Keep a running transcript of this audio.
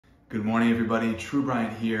Good morning, everybody. True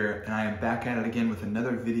Bryant here, and I am back at it again with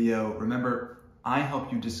another video. Remember, I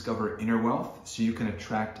help you discover inner wealth so you can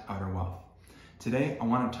attract outer wealth. Today, I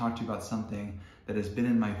want to talk to you about something that has been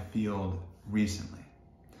in my field recently,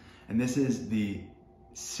 and this is the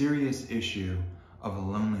serious issue of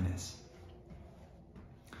loneliness.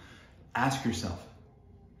 Ask yourself,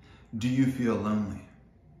 do you feel lonely?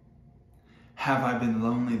 Have I been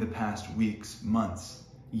lonely the past weeks, months,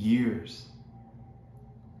 years?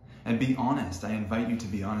 And be honest. I invite you to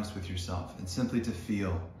be honest with yourself and simply to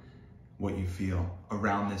feel what you feel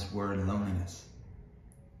around this word loneliness.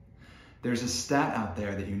 There's a stat out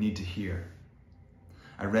there that you need to hear.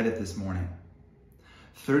 I read it this morning.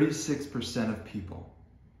 36% of people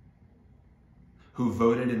who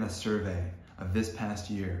voted in a survey of this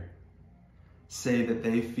past year say that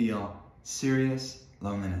they feel serious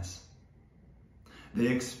loneliness. They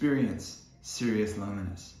experience serious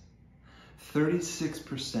loneliness.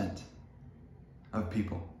 36% of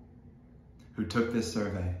people who took this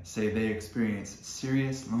survey say they experience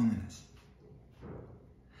serious loneliness.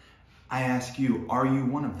 I ask you, are you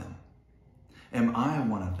one of them? Am I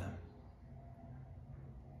one of them?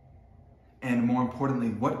 And more importantly,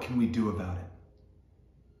 what can we do about it?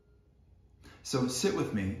 So sit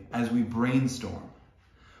with me as we brainstorm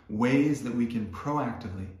ways that we can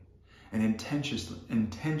proactively and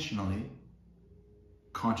intentionally,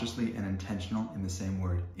 consciously and intentional in the same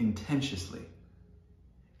word, intentiously.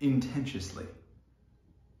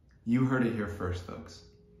 You heard it here first, folks.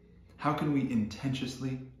 How can we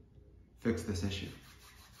intentiously fix this issue?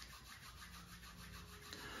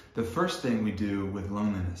 The first thing we do with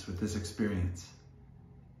loneliness, with this experience,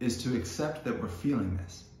 is to accept that we're feeling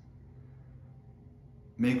this.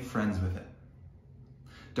 Make friends with it.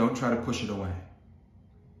 Don't try to push it away.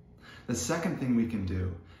 The second thing we can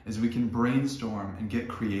do is we can brainstorm and get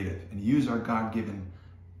creative and use our God-given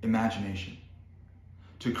imagination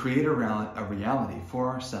to create a reality for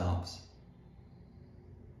ourselves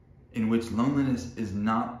in which loneliness is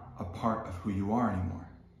not a part of who you are anymore.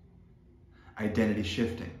 Identity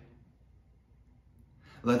shifting.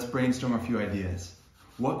 Let's brainstorm a few ideas.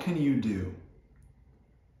 What can you do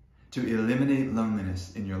to eliminate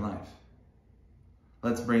loneliness in your life?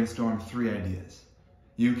 Let's brainstorm 3 ideas.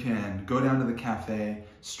 You can go down to the cafe,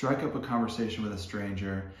 strike up a conversation with a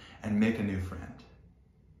stranger, and make a new friend.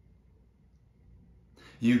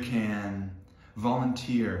 You can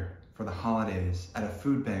volunteer for the holidays at a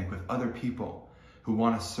food bank with other people who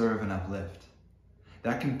want to serve and uplift.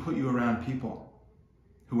 That can put you around people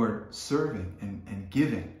who are serving and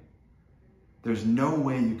giving. There's no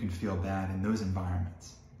way you can feel bad in those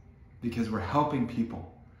environments because we're helping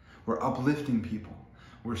people, we're uplifting people.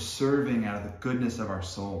 We're serving out of the goodness of our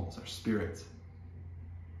souls, our spirits.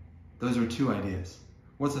 Those are 2 ideas.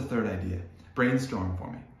 What's a third idea? Brainstorm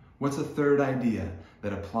for me. What's a third idea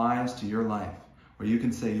that applies to your life where you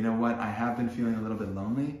can say, you know what, I have been feeling a little bit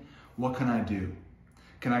lonely. What can I do?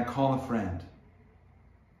 Can I call a friend?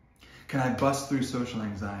 Can I bust through social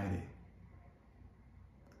anxiety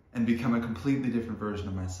and become a completely different version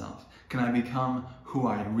of myself? Can I become who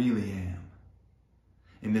I really am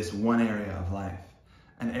in this one area of life?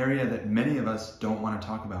 An area that many of us don't want to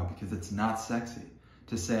talk about because it's not sexy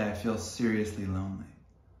to say I feel seriously lonely.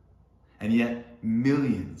 And yet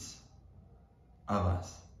millions of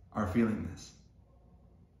us are feeling this.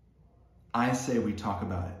 I say we talk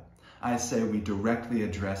about it. I say we directly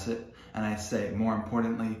address it. And I say, more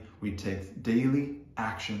importantly, we take daily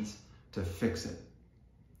actions to fix it.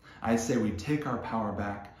 I say we take our power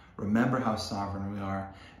back, remember how sovereign we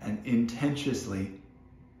are, and intentiously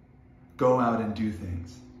go out and do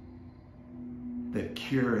things that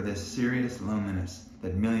cure this serious loneliness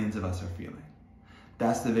that millions of us are feeling.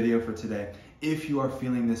 That's the video for today. If you are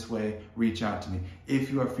feeling this way, reach out to me.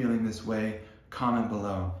 If you are feeling this way, comment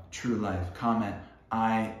below, True Life. Comment,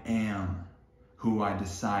 I am who I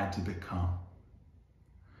decide to become.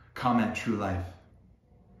 Comment, True Life.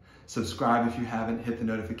 Subscribe if you haven't. Hit the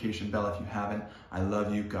notification bell if you haven't. I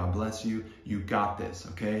love you. God bless you. You got this,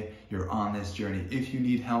 okay? You're on this journey. If you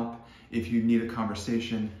need help, if you need a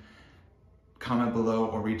conversation, comment below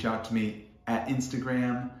or reach out to me at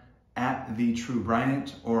Instagram, at The True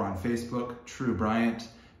Bryant, or on Facebook, True Bryant.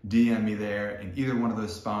 DM me there in either one of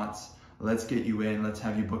those spots. Let's get you in. Let's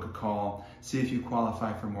have you book a call. See if you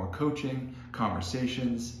qualify for more coaching,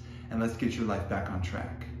 conversations, and let's get your life back on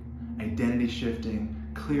track. Identity shifting,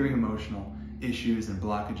 clearing emotional issues and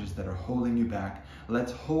blockages that are holding you back.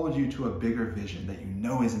 Let's hold you to a bigger vision that you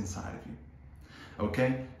know is inside of you.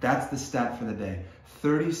 Okay, that's the stat for the day.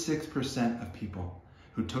 36% of people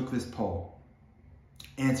who took this poll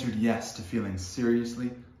answered yes to feeling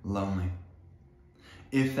seriously lonely.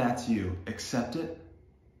 If that's you, accept it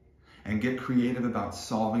and get creative about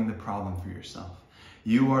solving the problem for yourself.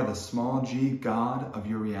 You are the small g God of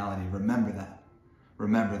your reality. Remember that.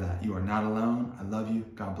 Remember that. You are not alone. I love you.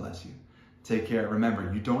 God bless you. Take care.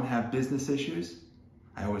 Remember, you don't have business issues.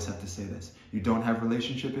 I always have to say this. You don't have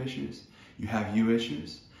relationship issues. You have you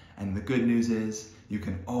issues. And the good news is you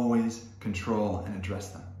can always control and address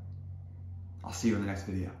them. I'll see you in the next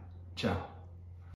video. Ciao.